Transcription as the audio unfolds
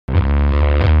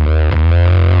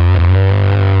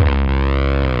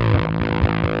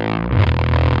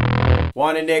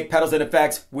Juan and Nick, pedals and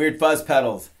effects, weird fuzz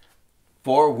pedals.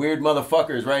 4 weird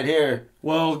motherfuckers right here.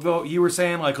 Well, though you were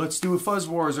saying like, let's do a Fuzz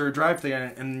Wars or a Drive thing,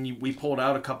 and we pulled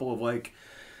out a couple of like,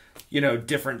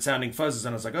 different sounding fuzzes, and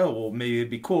I was like, oh, well, maybe it'd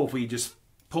be cool if we just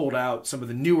pulled out some of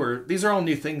the newer. These are all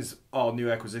new things, all new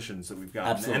acquisitions that we've got.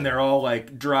 Absolutely. And they're all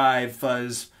like Drive,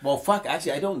 Fuzz. Well, fuck,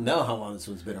 actually, I don't know how long this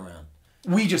one's been around.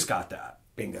 We just got that.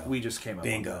 Bingo. We just came up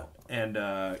Bingo. with that. And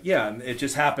and it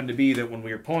just happened to be that when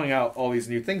we were pulling out all these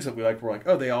new things that we like, we're like,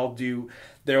 oh,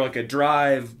 they're like a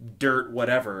Drive, dirt,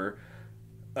 whatever,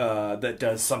 that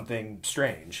does something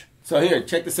strange. So here,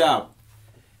 check this out.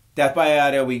 Death by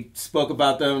Audio, we spoke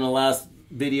about them in the last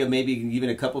video, maybe even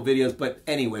a couple videos. But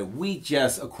anyway, we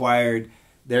just acquired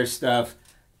their stuff.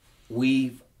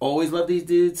 We've always loved these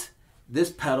dudes. This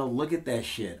pedal, look at that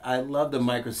shit. I love the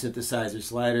micro synthesizer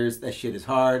sliders. That shit is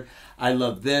hard. I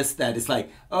love this, that it's like,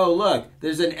 oh, look,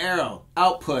 there's an arrow.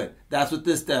 Output. That's what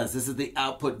this does. This is the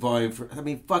output volume.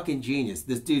 Fucking genius.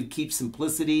 This dude keeps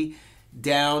simplicity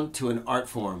down to an art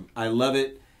form. I love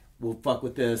it. We'll fuck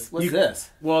with this. What's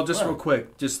this? Well, just real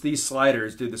quick, just these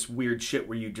sliders do this weird shit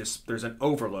where there's an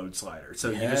overload slider. So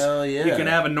you can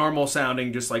have a normal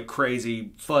sounding, just like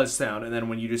crazy fuzz sound, and then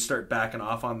when you just start backing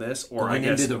off on this, or going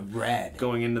into the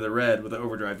red with the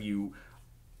overdrive, you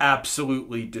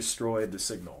absolutely destroyed the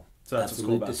signal. So that's what's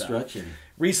cool about destruction.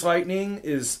 that. Reese Lightning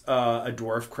is a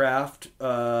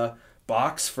Dwarfcraft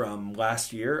box from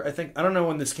last year, I think. I don't know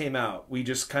when this came out. We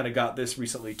just kind of got this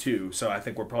recently too, so I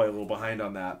think we're probably a little behind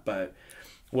on that. But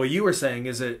what you were saying,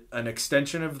 is it an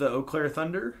extension of the Eau Claire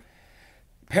Thunder?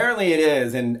 Apparently it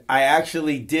is, and I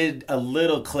actually did a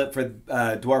little clip for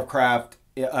Dwarfcraft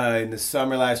in the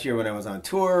summer last year when I was on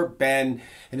tour. Ben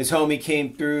and his homie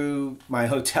came through my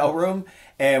hotel room,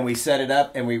 and we set it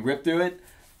up and we ripped through it.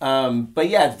 But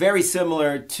yeah, it's very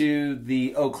similar to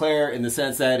the Eau Claire in the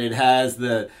sense that it has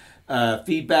the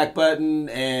feedback button,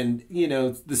 and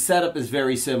the setup is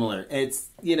very similar. It's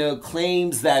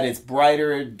claims that it's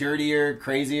brighter, dirtier,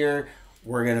 crazier.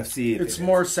 We're gonna see if it's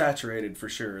more saturated for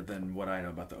sure than what I know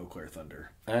about the Eau Claire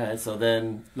Thunder. All right, so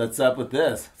then let's up with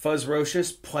this Fuzz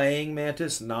Rocheus playing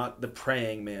mantis, not the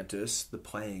praying mantis, the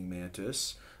playing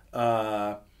mantis.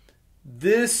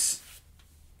 This,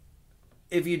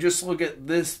 if you just look at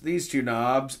these two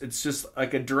knobs, it's just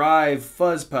like a drive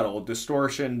fuzz pedal,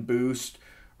 distortion, boost,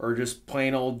 or just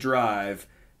plain old drive,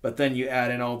 but then you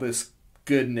add in all this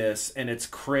goodness, and it's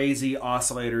crazy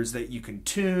oscillators that you can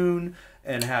tune,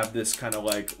 and have this kind of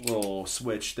like little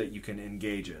switch that you can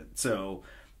engage it. So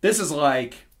this is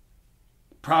like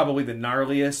probably the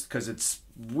gnarliest, because it's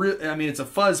it's a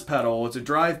fuzz pedal, it's a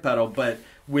drive pedal, but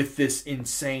with this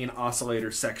insane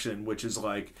oscillator section, which is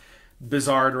like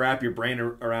bizarre to wrap your brain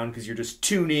around, because you're just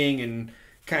tuning and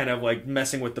kind of like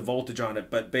messing with the voltage on it.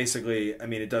 But basically,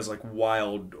 it does like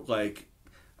wild, like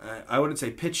I wouldn't say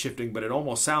pitch shifting, but it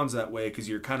almost sounds that way, because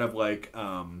you're kind of like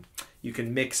you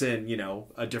can mix in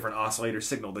a different oscillator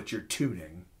signal that you're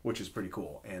tuning, which is pretty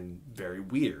cool and very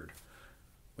weird.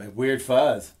 Like weird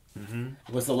fuzz. Mm-hmm.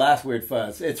 What's the last weird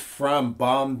fuzz? It's from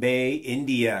Bombay,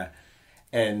 India,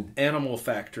 and Animal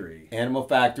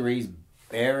Factory's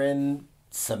Baron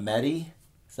Samedi.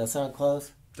 Does that sound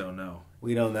close? Don't know.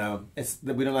 We don't know.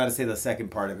 We don't know how to say the second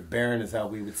part of it. Baron is how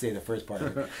we would say the first part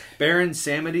of it. Baron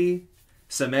Samedi.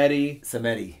 So in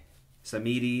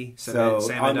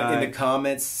the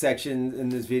comments section in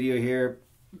this video here,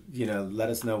 let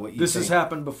us know what you think. This has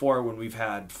happened before when we've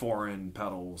had foreign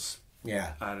pedals.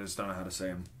 Yeah. I just don't know how to say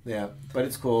them. Yeah, but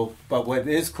it's cool. But what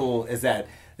is cool is that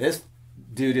this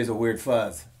dude is a weird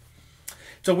fuzz.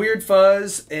 It's a weird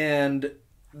fuzz, and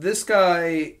this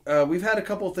guy, we've had a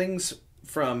couple things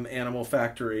from Animal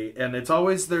Factory, and there's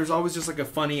always just like a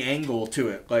funny angle to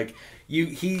it. Like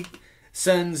he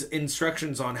sends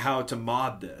instructions on how to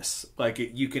mod this. Like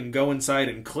you can go inside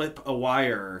and clip a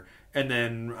wire, and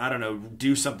then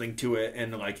do something to it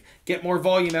and like get more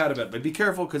volume out of it. But be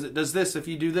careful, because it does this if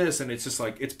you do this, and it's just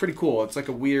like, it's pretty cool. It's like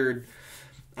a weird,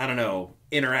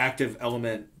 interactive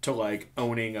element to like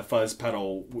owning a fuzz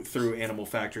pedal through Animal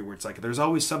Factory, where it's like there's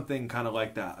always something kind of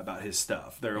like that about his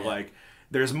stuff. Like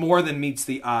there's more than meets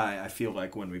the eye, I feel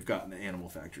like, when we've gotten the Animal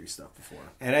Factory stuff before.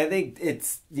 And I think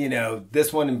it's,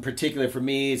 this one in particular for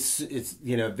me, it's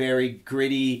very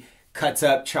gritty, cuts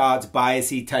up, chops,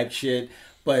 biasy type shit,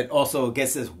 but also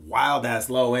gets this wild ass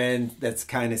low end that's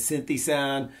kind of synthy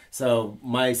sound. So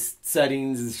my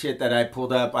settings and shit that I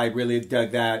pulled up, I really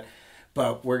dug that.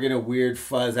 But we're gonna weird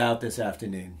fuzz out this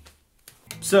afternoon.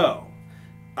 So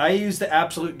I used the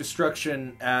Absolute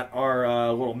Destruction at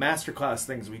our little masterclass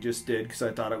things we just did, because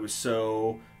I thought it was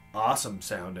so awesome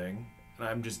sounding, and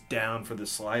I'm just down for the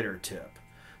slider tip.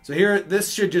 So here,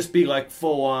 this should just be like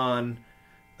full on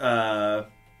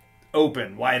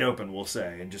open, wide open, we'll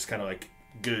say, and just kind of like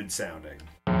good sounding.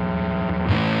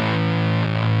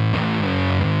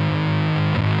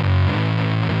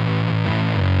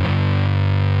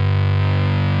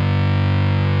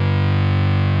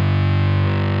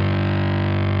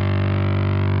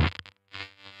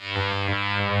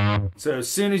 So as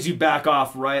soon as you back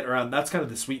off right around, that's kind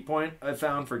of the sweet point I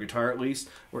found for guitar at least,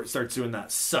 where it starts doing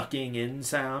that sucking in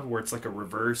sound, where it's like a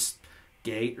reverse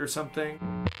gate or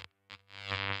something.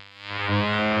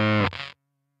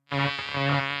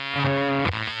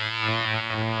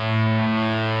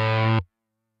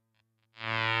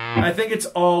 I think it's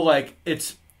all like,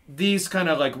 it's these kind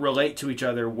of like relate to each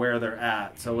other where they're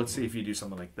at. So let's see if you do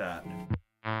something like that.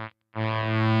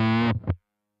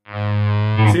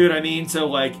 See what I mean? So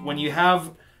like when you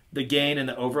have the gain and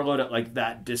the overload at like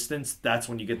that distance, that's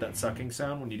when you get that sucking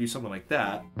sound. When you do something like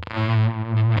that,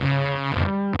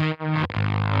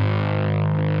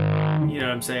 you know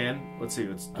what I'm saying? Let's see.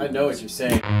 I know what you're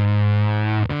saying.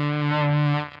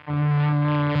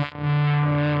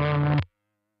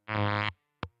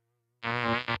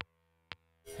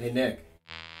 Hey Nick.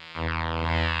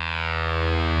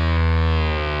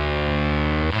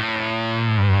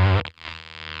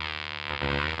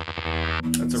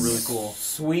 That's a really cool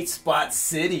sweet spot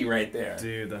city right there.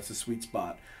 Dude, that's a sweet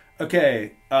spot.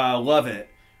 Okay, love it.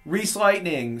 Reese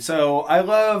Lightning. So I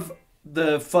love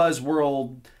the Fuzz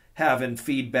world having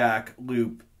feedback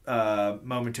loop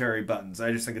momentary buttons.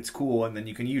 I just think it's cool, and then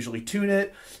you can usually tune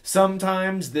it.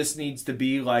 Sometimes this needs to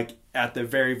be like at the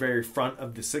very, very front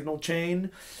of the signal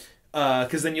chain,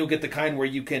 because then you'll get the kind where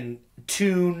you can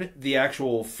tune the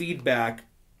actual feedback,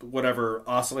 whatever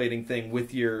oscillating thing,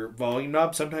 with your volume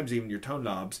knob, sometimes even your tone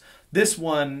knobs. This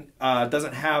one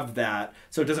doesn't have that,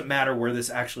 so it doesn't matter where this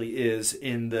actually is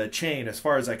in the chain. As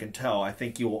far as I can tell, I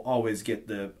think you will always get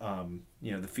the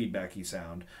the feedbacky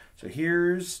sound. So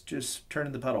here's just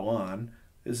turning the pedal on.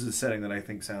 This is a setting that I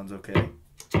think sounds okay.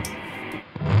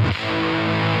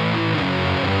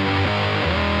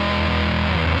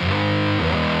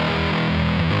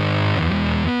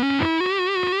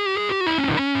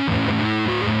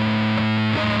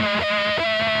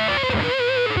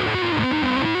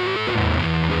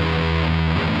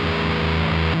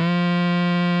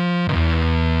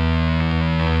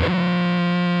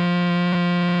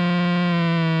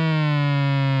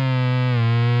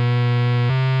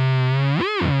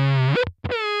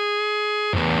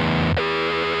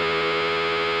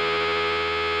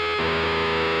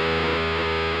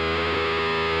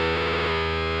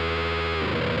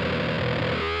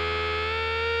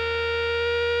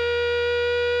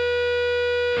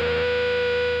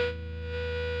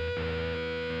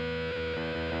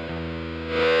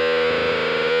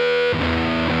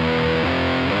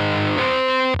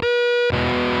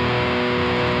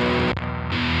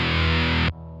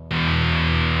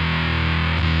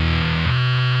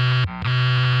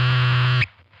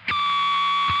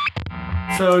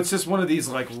 So it's just one of these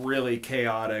like really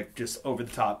chaotic, just over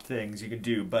the top things you can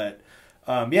do. But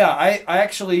yeah, I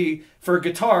actually, for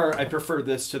guitar, I prefer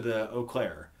this to the Eau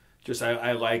Claire. Just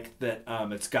I like that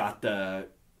it's got the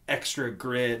extra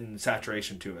grit and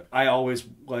saturation to it. I always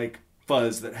like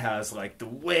Fuzz that has like the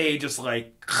way just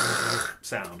like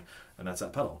sound, and that's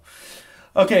that pedal.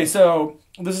 Okay, so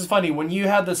this is funny. When you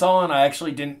had this on, I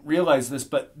actually didn't realize this,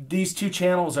 but these two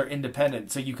channels are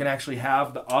independent, so you can actually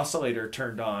have the oscillator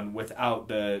turned on without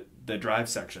the drive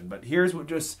section. But here's what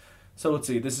just... So let's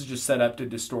see. This is just set up to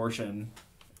distortion.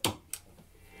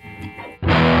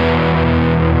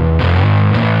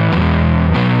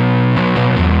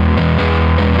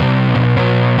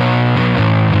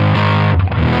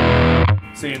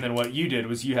 See, and then what you did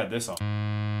was you had this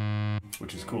on,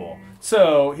 which is cool.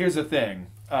 So here's the thing.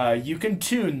 You can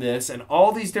tune this and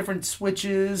all these different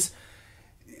switches.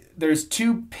 There's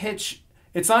two pitch.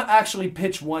 It's not actually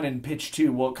pitch 1 and pitch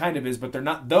 2. Well, it kind of is, but they're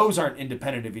not. Those aren't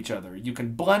independent of each other. You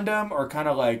can blend them or kind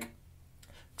of like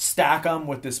stack them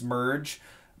with this merge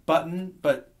button,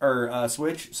 or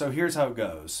switch. So here's how it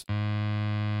goes.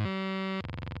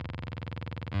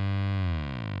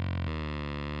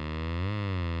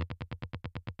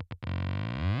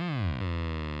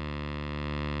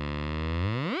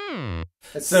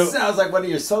 It sounds like one of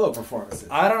your solo performances.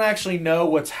 I don't actually know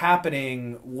what's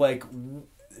happening, like,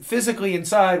 physically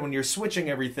inside when you're switching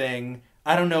everything.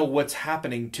 I don't know what's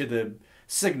happening to the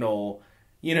signal.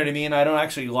 You know what I mean? I don't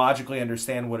actually logically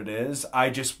understand what it is. I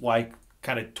just, like,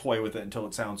 kind of toy with it until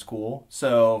it sounds cool.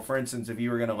 So, for instance, if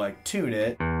you were going to, like, tune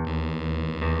it...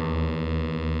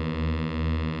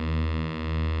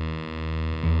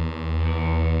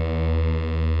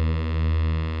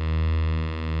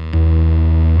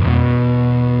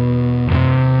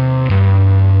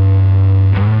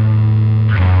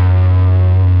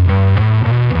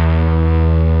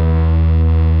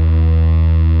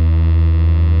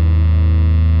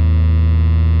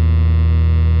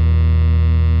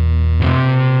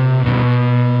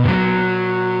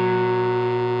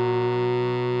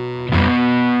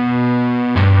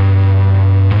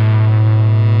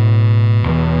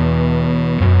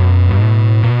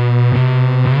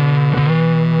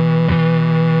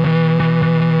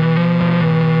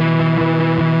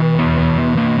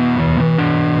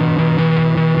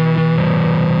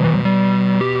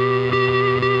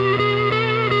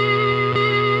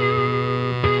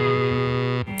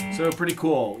 So pretty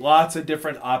cool. Lots of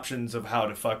different options of how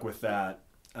to fuck with that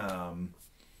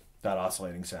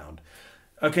oscillating sound.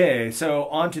 Okay, so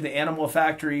on to the Animal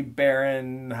Factory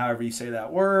Baron, however you say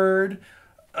that word.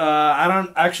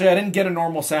 I didn't get a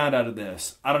normal sound out of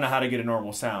this. I don't know how to get a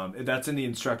normal sound. That's in the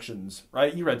instructions,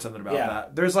 right? You read something about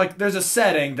that. There's a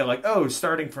setting that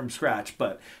starting from scratch,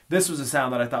 but this was a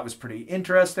sound that I thought was pretty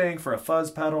interesting for a fuzz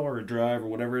pedal or a drive or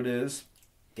whatever it is.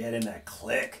 Get in that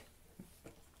click.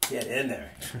 Get in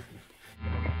there.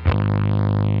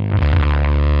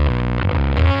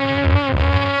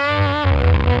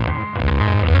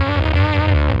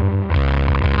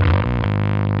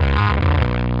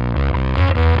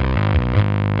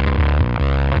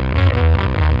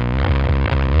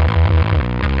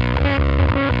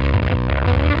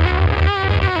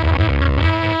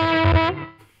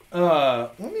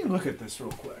 Let me look at this real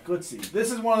quick. Let's see.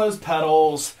 This is one of those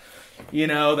pedals,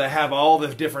 that have all the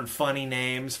different funny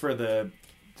names for the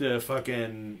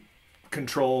fucking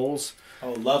controls.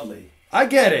 Oh, lovely. I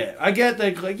get it. I get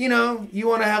that, you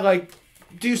want to have,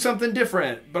 do something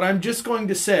different. But I'm just going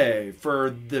to say, for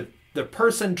the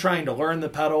person trying to learn the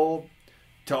pedal,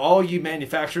 to all you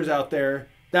manufacturers out there,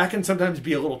 that can sometimes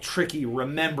be a little tricky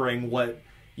remembering what,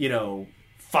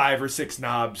 5 or 6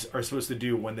 knobs are supposed to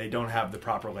do when they don't have the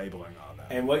proper labeling on them.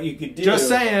 And what you could do... Just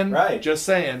saying. Right. Just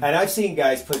saying. And I've seen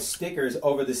guys put stickers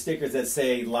over the stickers that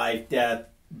say life, death,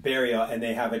 burial, and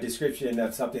they have a description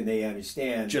of something they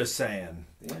understand. Just saying.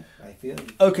 Yeah, I feel you.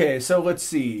 Okay, so let's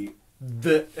see.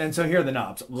 And so here are the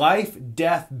knobs. Life,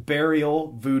 death,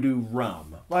 burial, voodoo,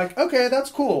 rum. Okay, that's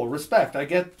cool. Respect. I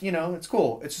get, it's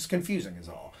cool. It's just confusing is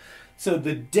all. So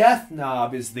the death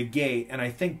knob is the gate, and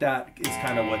I think that is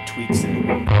kind of what tweaks it.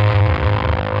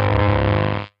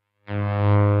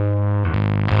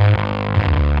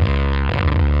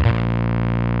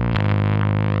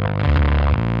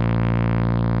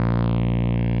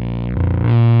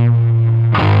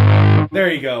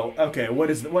 There you go. Okay, what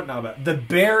knob? The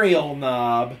burial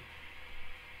knob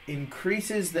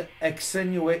increases the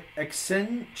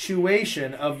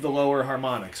accentuation of the lower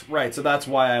harmonics. Right, so that's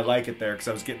why I like it there, because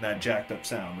I was getting that jacked up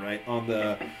sound, right? On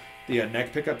the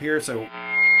neck pickup here, so...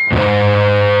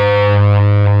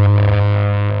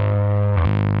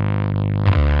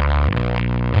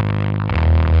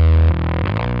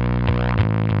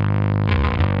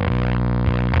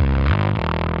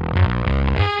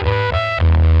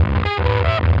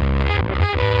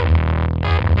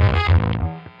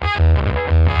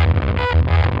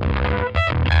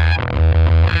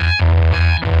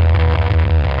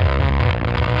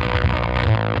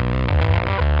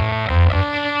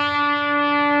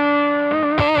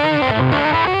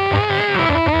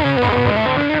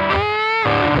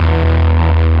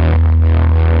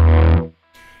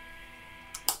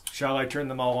 Shall I turn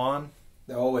them all on?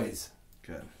 Always.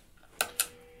 Good.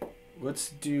 Let's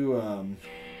do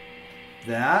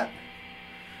that.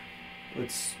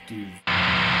 Let's do...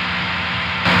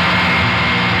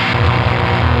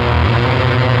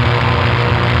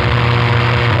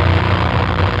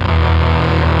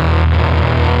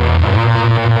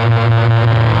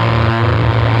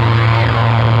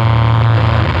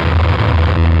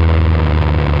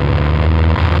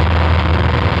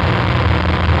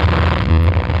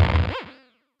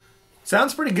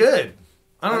 Sounds pretty good.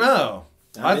 I don't know.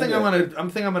 I think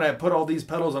I'm gonna put all these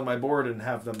pedals on my board and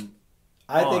have them.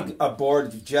 I think a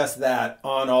board just that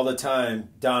on all the time,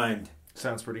 dimed.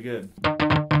 Sounds pretty good.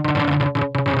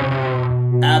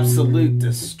 Absolute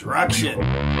destruction.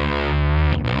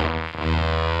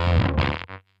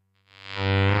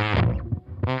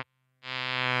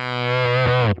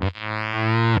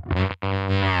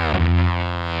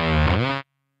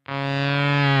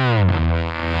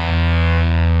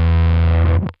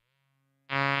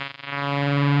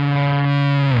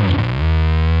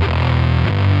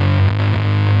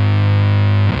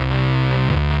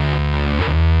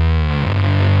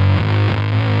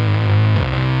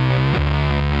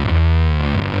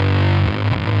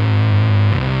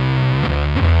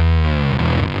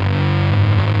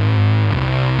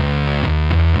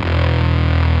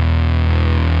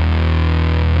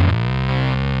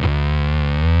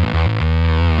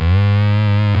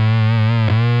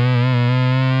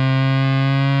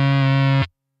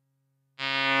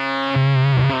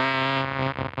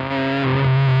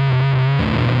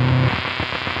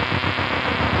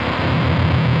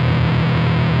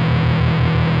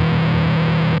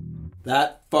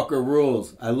 That fucker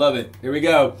rules. I love it. Here we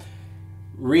go.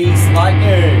 Reese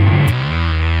Lightning.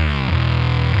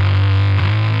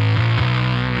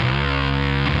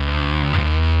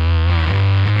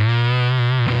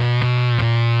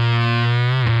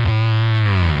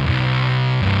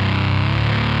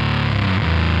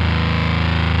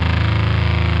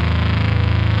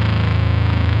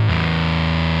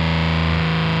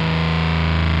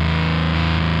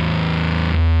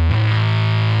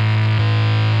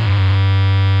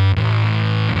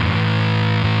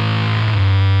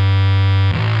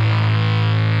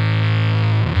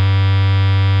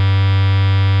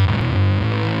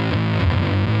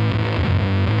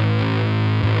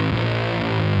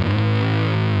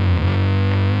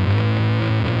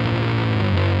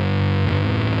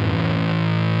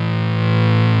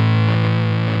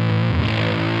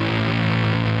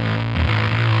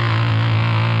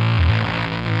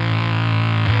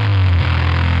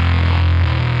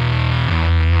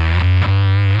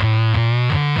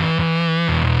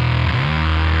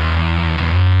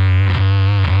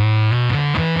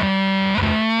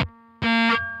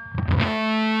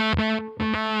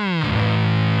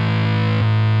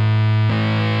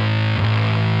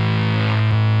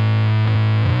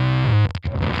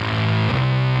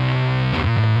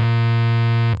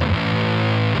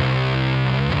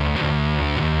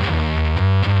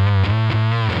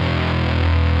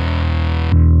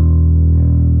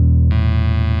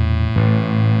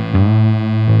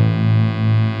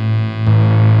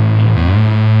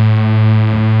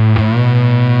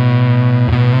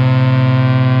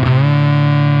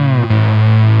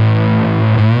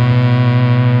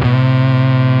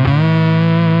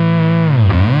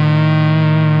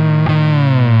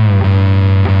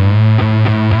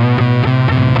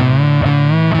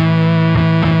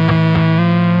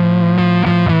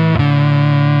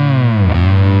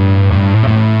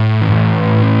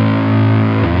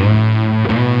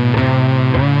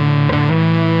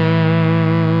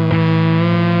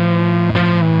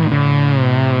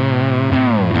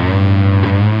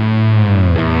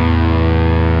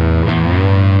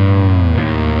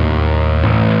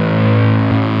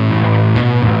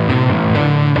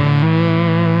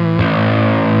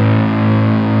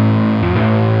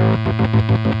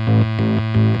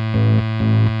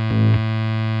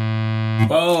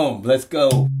 Let's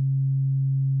go.